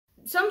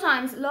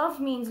Sometimes love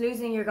means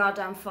losing your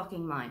goddamn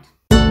fucking mind.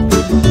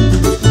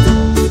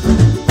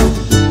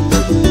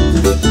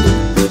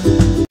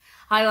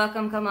 Hi,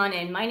 welcome, come on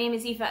in. My name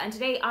is Aoife and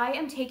today I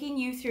am taking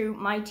you through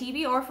my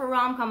TBR for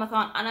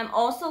RomComAthon, and I'm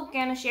also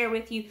going to share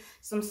with you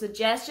some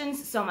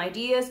suggestions, some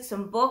ideas,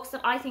 some books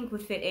that I think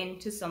would fit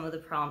into some of the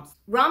prompts.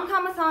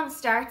 RomComAthon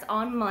starts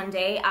on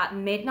Monday at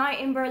midnight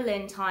in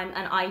Berlin time,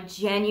 and I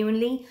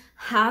genuinely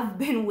have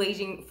been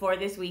waiting for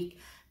this week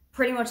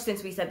pretty much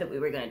since we said that we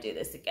were going to do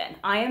this again.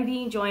 I am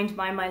being joined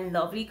by my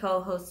lovely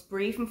co-hosts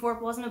Brie from For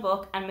It Wasn't a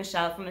Book and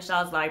Michelle from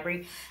Michelle's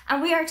Library,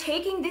 and we are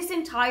taking this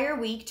entire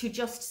week to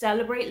just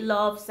celebrate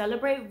love,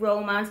 celebrate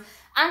romance,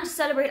 and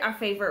celebrate our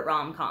favourite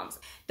rom-coms.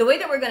 The way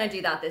that we're going to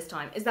do that this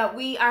time is that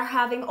we are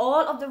having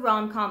all of the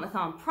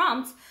RomComAthon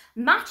prompts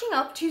matching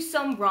up to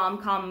some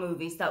rom-com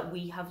movies that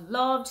we have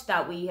loved,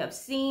 that we have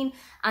seen,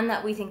 and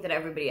that we think that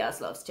everybody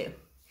else loves too.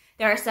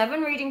 There are 7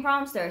 reading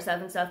prompts, there are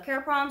 7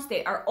 self-care prompts.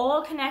 They are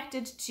all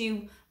connected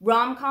to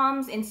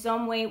rom-coms in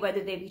some way,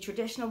 whether they be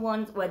traditional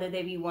ones, whether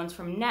they be ones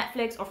from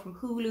Netflix or from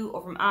Hulu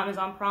or from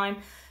Amazon Prime.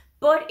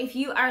 But if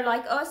you are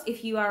like us,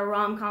 if you are a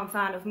rom-com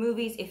fan of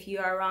movies, if you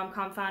are a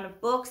rom-com fan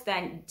of books,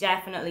 then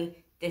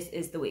definitely this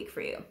is the week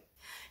for you.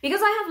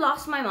 Because I have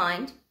lost my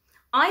mind,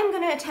 I'm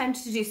going to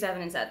attempt to do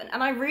 7 and 7.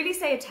 And I really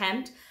say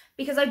attempt,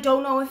 because I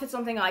don't know if it's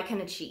something I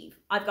can achieve.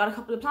 I've got a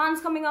couple of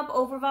plans coming up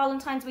over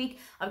Valentine's week.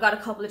 I've got a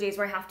couple of days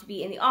where I have to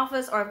be in the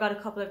office, or I've got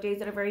a couple of days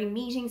that are very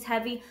meetings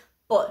heavy.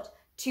 But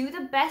to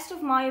the best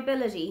of my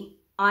ability,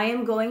 I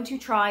am going to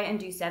try and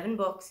do 7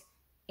 books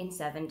in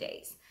 7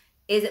 days.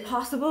 Is it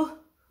possible?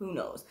 Who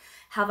knows?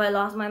 Have I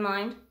lost my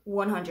mind?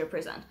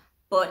 100%.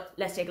 But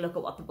let's take a look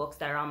at what the books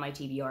that are on my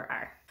TBR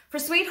are. For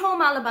Sweet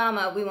Home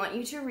Alabama, we want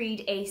you to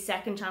read a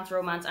second chance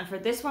romance, and for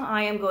this one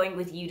I am going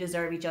with You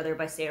Deserve Each Other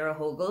by Sarah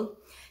Hogle.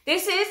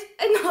 This is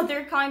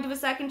another kind of a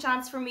second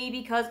chance for me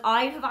because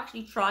I have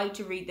actually tried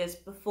to read this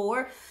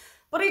before,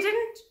 but I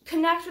didn't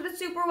connect with it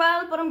super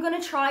well, but I'm going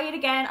to try it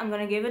again. I'm going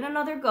to give it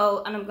another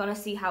go and I'm going to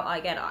see how I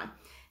get on.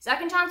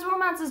 Second chance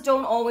romances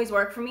don't always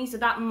work for me, so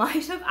that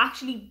might have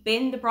actually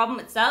been the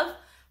problem itself,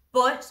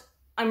 but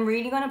I'm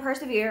really going to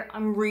persevere.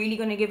 I'm really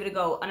going to give it a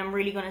go and I'm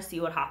really going to see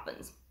what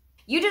happens.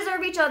 You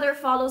Deserve Each Other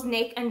follows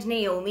Nick and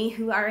Naomi,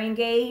 who are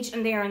engaged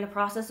and they are in the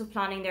process of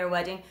planning their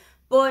wedding,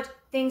 but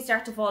things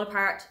start to fall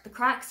apart, the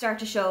cracks start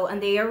to show,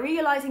 and they are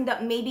realizing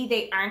that maybe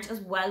they aren't as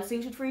well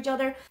suited for each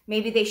other,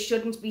 maybe they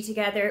shouldn't be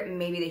together,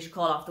 maybe they should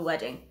call off the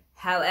wedding.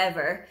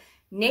 However,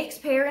 Nick's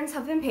parents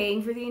have been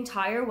paying for the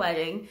entire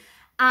wedding,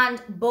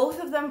 and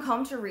both of them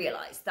come to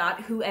realize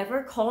that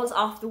whoever calls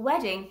off the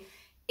wedding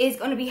is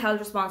going to be held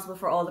responsible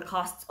for all the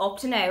costs up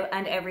to now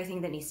and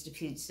everything that needs to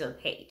be still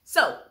paid.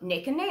 So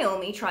Nick and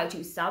Naomi try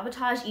to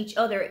sabotage each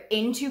other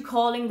into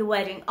calling the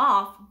wedding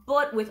off,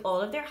 but with all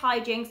of their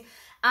hijinks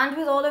and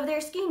with all of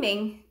their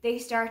scheming, they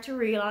start to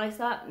realize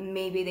that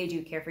maybe they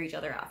do care for each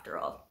other after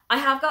all. I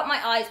have got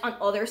my eyes on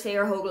other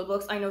Sarah Hogle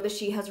books. I know that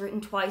she has written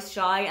Twice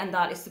Shy, and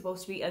that is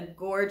supposed to be a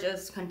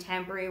gorgeous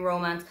contemporary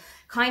romance,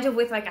 kind of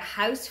with like a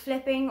house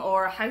flipping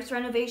or a house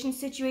renovation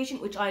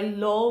situation, which I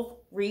love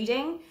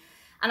reading.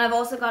 And I've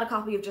also got a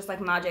copy of Just Like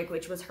Magic,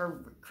 which was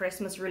her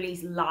Christmas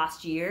release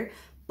last year.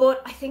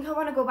 But I think I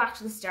want to go back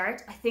to the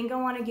start. I think I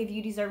want to give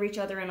You Deserve Each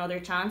Other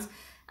another chance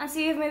and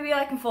see if maybe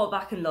I can fall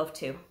back in love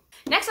too.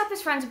 Next up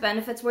is Friends with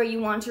Benefits, where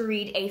you want to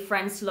read a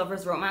friends to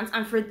lovers romance.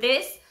 And for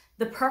this,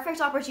 the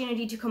perfect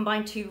opportunity to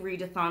combine 2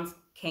 readathons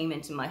came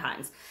into my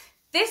hands.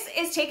 This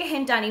is Take a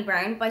Hint, Danny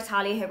Brown by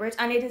Talia Hibbert,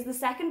 and it is the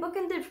second book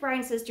in the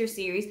Brown Sisters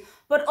series,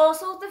 but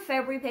also the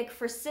February pick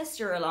for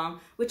Sister Along,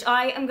 which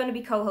I am going to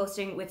be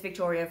co-hosting with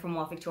Victoria from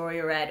What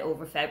Victoria Read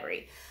over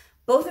February.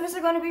 Both of us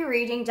are going to be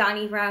reading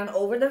Danny Brown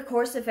over the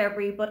course of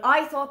February, but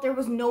I thought there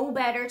was no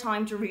better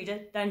time to read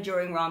it than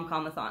during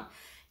RomComAthon.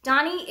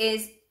 Danny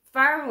is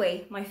far and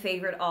away my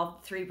favourite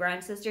of the 3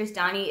 Brown sisters.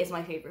 Danny is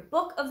my favourite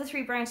book of the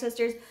 3 Brown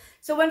sisters.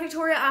 So when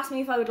Victoria asked me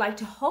if I would like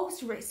to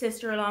host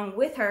Sister Along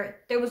with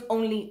her, there was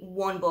only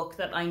one book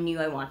that I knew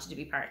I wanted to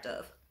be part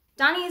of.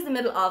 Danny is the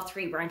middle of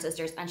 3 Brown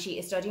sisters and she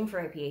is studying for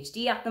her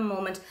PhD at the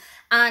moment.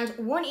 And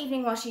one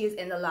evening while she is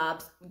in the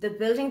labs, the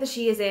building that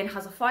she is in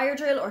has a fire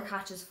drill or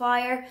catches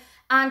fire,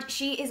 and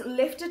she is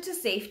lifted to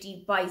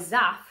safety by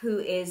Zaf, who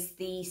is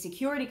the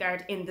security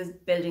guard in the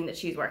building that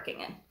she's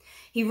working in.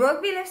 He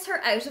rugby lifts her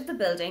out of the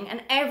building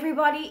and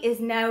everybody is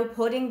now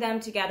putting them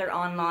together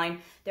online.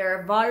 There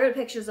are viral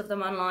pictures of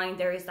them online.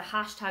 There is the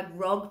hashtag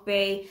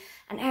rugby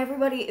and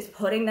everybody is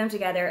putting them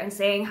together and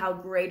saying how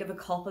great of a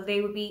couple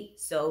they would be,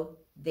 so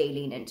they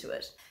lean into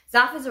it.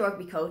 Zaf is a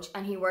rugby coach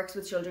and he works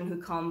with children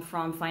who come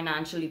from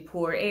financially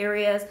poor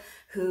areas,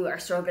 who are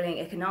struggling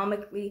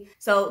economically.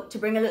 So to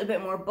bring a little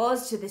bit more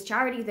buzz to this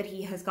charity that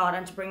he has got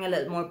and to bring a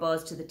little more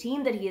buzz to the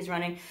team that he is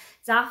running,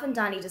 Zaf and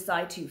Danny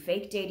decide to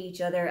fake date each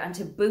other and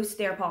to boost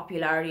their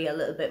popularity a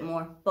little bit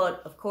more.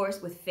 But of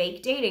course, with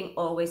fake dating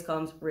always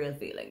comes real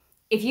feeling.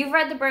 If you've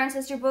read the Brown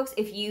Sister books,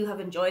 if you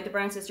have enjoyed the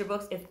Brown Sister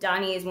books, if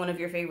Danny is one of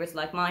your favourites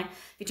like mine,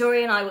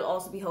 Victoria and I will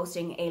also be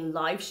hosting a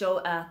live show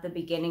at the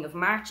beginning of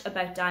March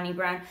about Danny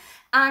Brown.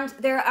 And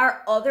there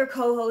are other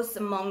co-hosts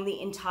among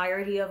the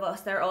entirety of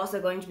us. They're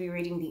also going to be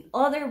reading the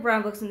other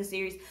Brown books in the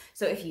series.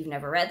 So if you've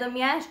never read them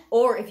yet,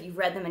 or if you've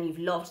read them and you've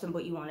loved them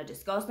but you want to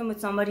discuss them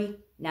with somebody,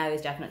 now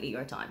is definitely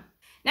your time.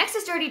 Next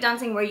is Dirty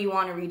Dancing, where you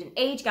want to read an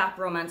age gap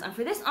romance, and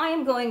for this I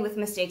am going with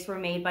Mistakes Were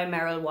Made by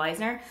Meryl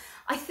Weisner.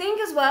 I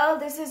think as well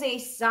this is a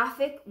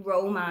sapphic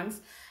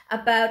romance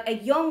about a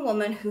young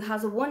woman who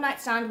has a one-night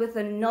stand with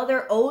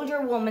another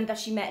older woman that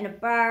she met in a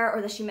bar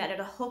or that she met at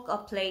a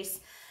hookup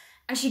place,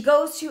 and she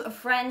goes to a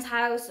friend's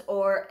house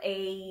or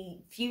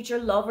a future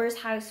lover's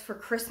house for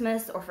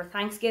Christmas or for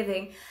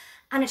Thanksgiving,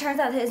 and it turns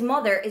out that his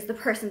mother is the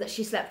person that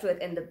she slept with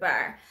in the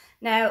bar.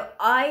 Now,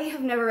 I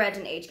have never read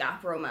an age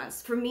gap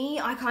romance. For me,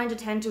 I kind of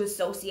tend to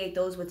associate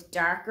those with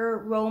darker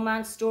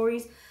romance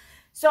stories.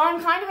 So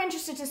I'm kind of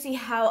interested to see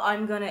how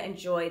I'm going to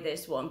enjoy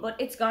this one. But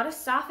it's got a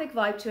sapphic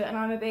vibe to it, and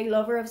I'm a big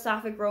lover of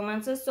sapphic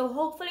romances. So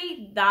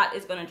hopefully that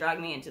is going to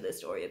drag me into this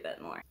story a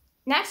bit more.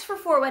 Next for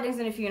 4 Weddings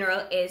and a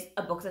Funeral is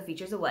a book that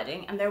features a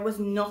wedding. And there was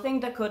nothing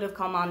that could have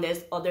come on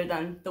this other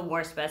than The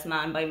Worst Best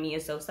Man by Mia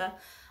Sosa.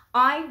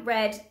 I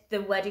read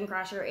The Wedding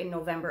Crasher in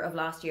November of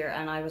last year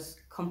and I was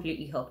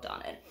completely hooked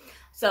on it.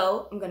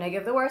 So I'm going to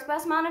give The Worst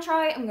Best Man a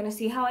try. I'm going to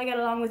see how I get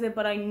along with it,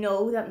 but I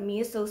know that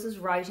Mia Sosa's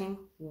writing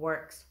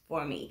works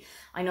for me.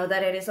 I know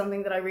that it is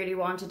something that I really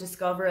want to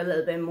discover a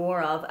little bit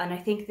more of, and I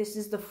think this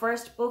is the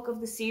first book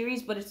of the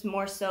series, but it's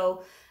more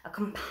so a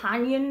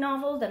companion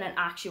novel than an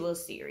actual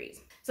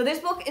series. So this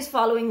book is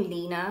following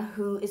Lena,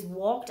 who is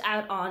walked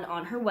out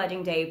on her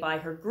wedding day by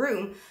her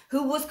groom,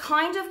 who was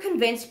kind of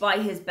convinced by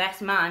his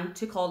best man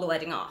to call the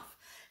wedding off.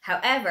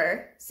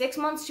 However, 6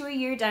 months to a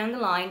year down the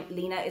line,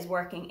 Lena is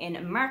working in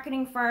a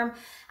marketing firm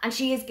and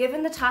she is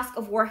given the task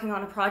of working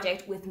on a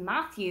project with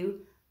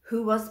Matthew,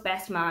 who was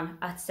best man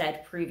at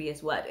said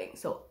previous wedding.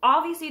 So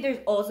obviously there's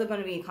also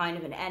going to be kind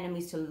of an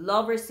enemies to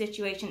lovers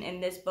situation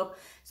in this book.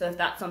 So if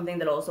that's something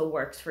that also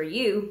works for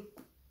you,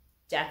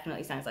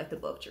 definitely sounds like the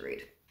book to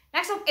read.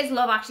 Next up is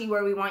Love Actually,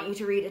 where we want you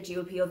to read a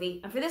dual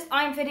POV. And for this,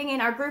 I'm fitting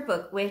in our group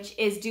book, which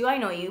is Do I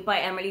Know You by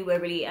Emily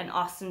Wibberley and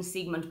Austin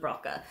Sigmund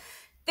Brocke.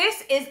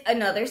 This is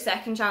another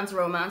second chance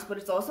romance, but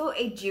it's also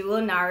a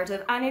dual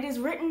narrative, and it is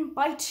written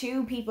by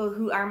 2 people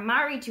who are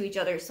married to each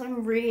other. So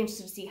I'm really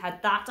interested to see how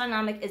that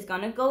dynamic is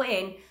going to go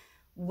in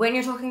when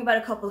you're talking about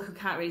a couple who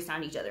can't really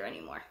stand each other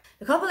anymore.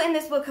 The couple in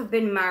this book have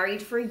been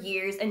married for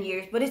years and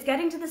years, but it's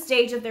getting to the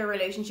stage of their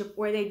relationship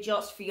where they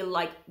just feel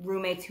like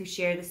roommates who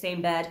share the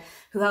same bed,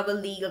 who have a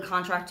legal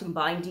contract and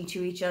binding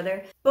to each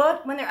other.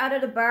 But when they're out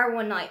at a bar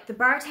one night, the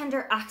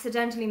bartender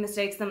accidentally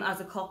mistakes them as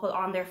a couple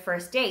on their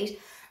first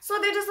date. So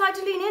they decide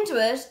to lean into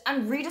it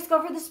and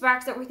rediscover the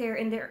sparks that were there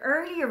in their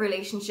earlier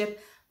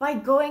relationship by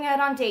going out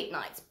on date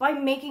nights, by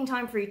making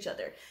time for each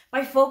other,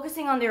 by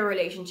focusing on their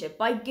relationship,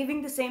 by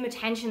giving the same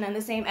attention and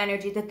the same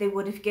energy that they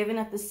would have given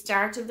at the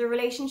start of the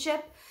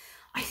relationship.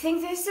 I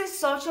think this is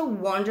such a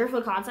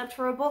wonderful concept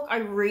for a book. I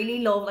really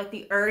love like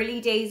the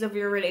early days of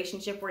your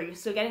relationship where you're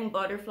still getting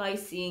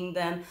butterflies seeing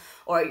them,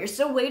 or you're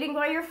still waiting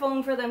by your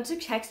phone for them to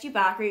text you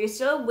back, or you're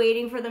still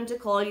waiting for them to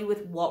call you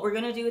with what we're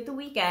going to do at the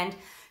weekend.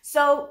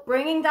 So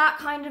bringing that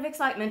kind of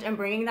excitement and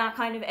bringing that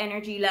kind of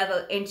energy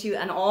level into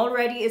an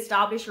already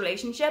established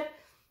relationship,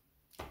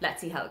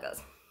 let's see how it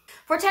goes.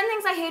 For 10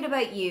 Things I Hate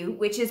About You,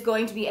 which is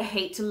going to be a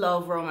hate to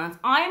love romance,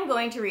 I am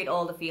going to read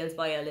All the Fields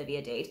by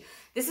Olivia Dade.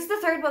 This is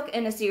the 3rd book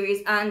in a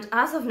series, and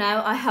as of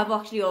now, I have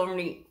actually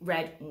only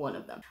read 1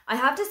 of them. I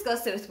have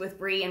discussed this with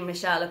Brie and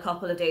Michelle a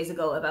couple of days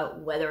ago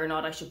about whether or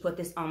not I should put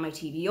this on my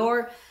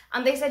TBR,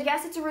 and they said,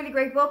 yes, it's a really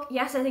great book.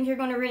 Yes, I think you're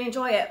going to really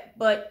enjoy it,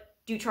 but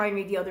do try and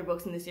read the other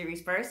books in the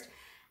series first.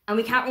 And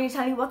we can't really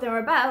tell you what they're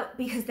about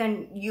because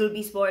then you'll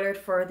be spoiled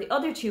for the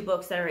other 2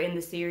 books that are in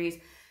the series.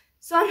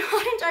 So I'm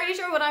not entirely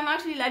sure what I'm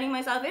actually letting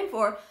myself in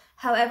for.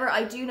 However,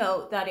 I do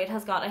know that it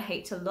has got a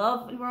hate to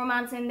love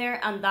romance in there,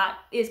 and that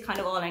is kind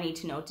of all I need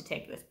to know to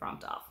take this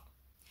prompt off.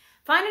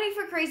 Finally,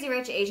 for Crazy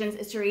Rich Asians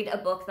is to read a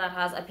book that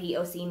has a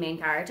POC main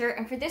character,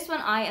 and for this one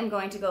I am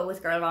going to go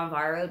with Girl Gone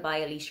Viral by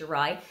Alicia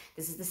Rai.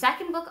 This is the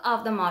 2nd book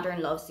of the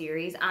Modern Love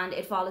series, and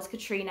it follows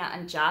Katrina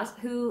and Jazz,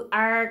 who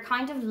are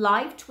kind of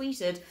live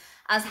tweeted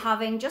as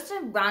having just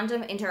a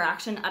random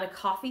interaction at a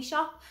coffee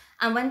shop,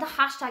 and when the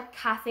hashtag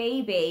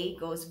Cafe Bay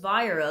goes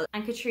viral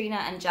and Katrina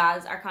and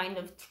Jazz are kind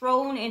of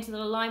thrown into the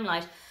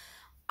limelight,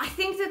 I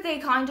think that they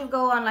kind of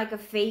go on like a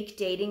fake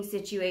dating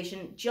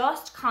situation,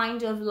 just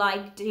kind of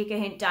like, take a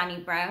hint, Danny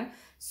Brown.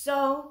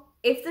 So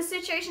if the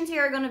situations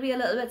here are going to be a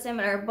little bit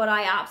similar, but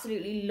I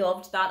absolutely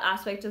loved that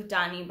aspect of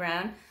Danny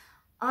Brown,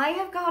 I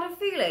have got a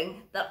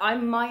feeling that I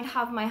might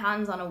have my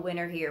hands on a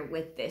winner here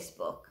with this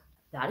book.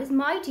 That is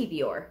my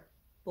TBR.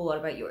 But what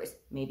about yours?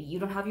 Maybe you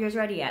don't have yours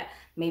ready yet.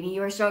 Maybe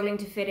you're struggling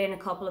to fit in a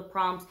couple of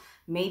prompts.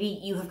 Maybe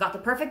you have got the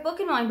perfect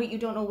book in mind, but you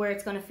don't know where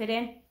it's going to fit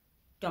in.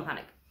 Don't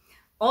panic.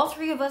 All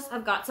 3 of us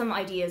have got some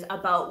ideas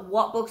about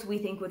what books we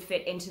think would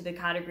fit into the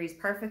categories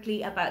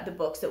perfectly, about the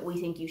books that we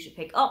think you should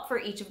pick up for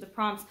each of the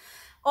prompts.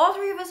 All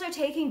three of us are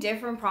taking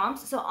different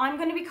prompts, so I'm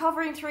going to be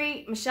covering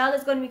 3, Michelle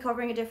is going to be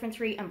covering a different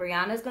 3, and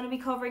Brianna is going to be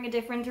covering a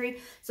different 3.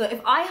 So if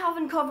I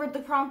haven't covered the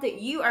prompt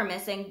that you are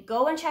missing,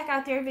 go and check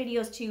out their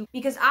videos too,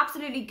 because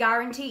absolutely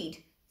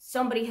guaranteed,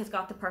 somebody has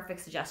got the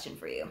perfect suggestion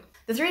for you.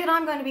 The 3 that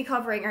I'm going to be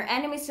covering are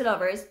Enemies to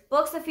Lovers,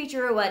 books that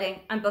feature a wedding,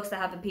 and books that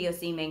have a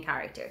POC main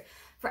character.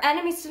 For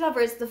Enemies to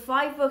Lovers, the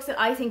 5 books that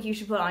I think you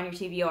should put on your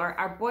TBR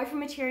are Boyfriend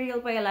Material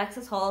by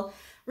Alexis Hall,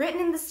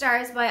 Written in the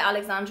Stars by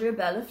Alexandria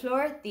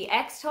Bellafleur, The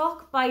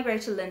X-Talk by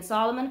Rachel Lynn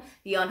Solomon,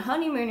 The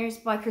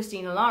Unhoneymooners by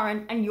Christina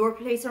Lauren, and Your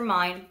Place or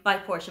Mine by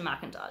Portia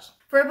McIntosh.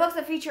 For books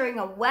that featuring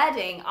a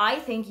wedding, I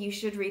think you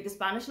should read The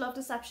Spanish Love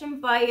Deception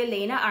by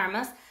Elena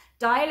Armas,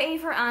 Dial A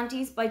for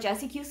Aunties by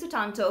Jessie Q.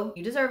 Sutanto,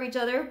 You Deserve Each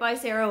Other by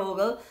Sarah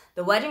Ogle,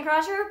 The Wedding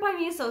Crasher by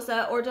Mia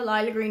Sosa, or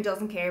Delilah Green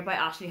Doesn't Care by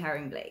Ashley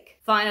Herring Blake.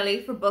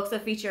 Finally, for books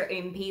that feature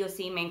a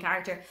POC main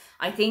character,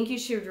 I think you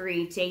should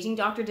read Dating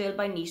Dr. Dill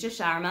by Nisha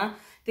Sharma,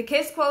 The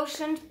Kiss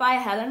Quotient by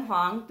Helen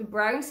Huang, The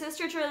Brown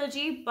Sister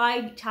Trilogy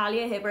by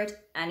Talia Hibbert,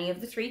 any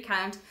of the 3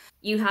 count,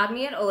 You Had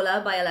Me at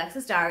Ola by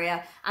Alexis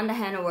Daria, and The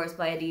Henna Wars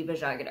by Adiba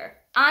Jagadar.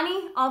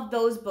 Any of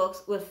those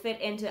books will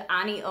fit into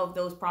any of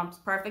those prompts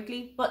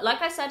perfectly, but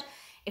like I said,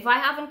 if I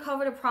haven't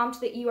covered a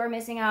prompt that you are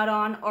missing out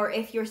on, or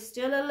if you're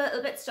still a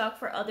little bit stuck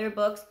for other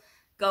books,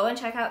 go and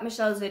check out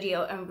Michelle's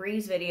video and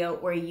Bree's video,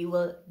 where you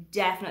will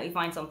definitely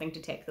find something to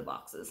tick the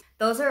boxes.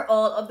 Those are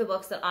all of the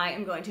books that I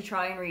am going to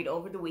try and read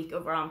over the week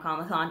of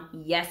RomComAthon.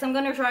 Yes, I'm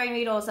going to try and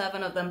read all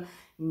 7 of them.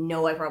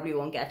 No, I probably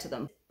won't get to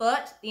them.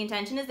 But the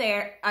intention is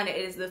there, and it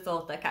is the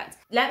thought that counts.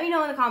 Let me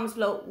know in the comments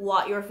below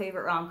what your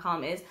favourite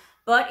rom-com is.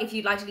 But if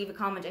you'd like to leave a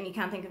comment and you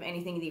can't think of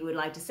anything that you would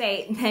like to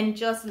say, then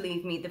just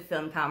leave me the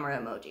film camera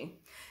emoji.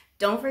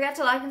 Don't forget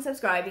to like and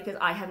subscribe, because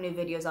I have new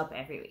videos up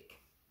every week.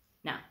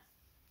 Now,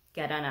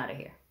 get on out of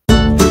here.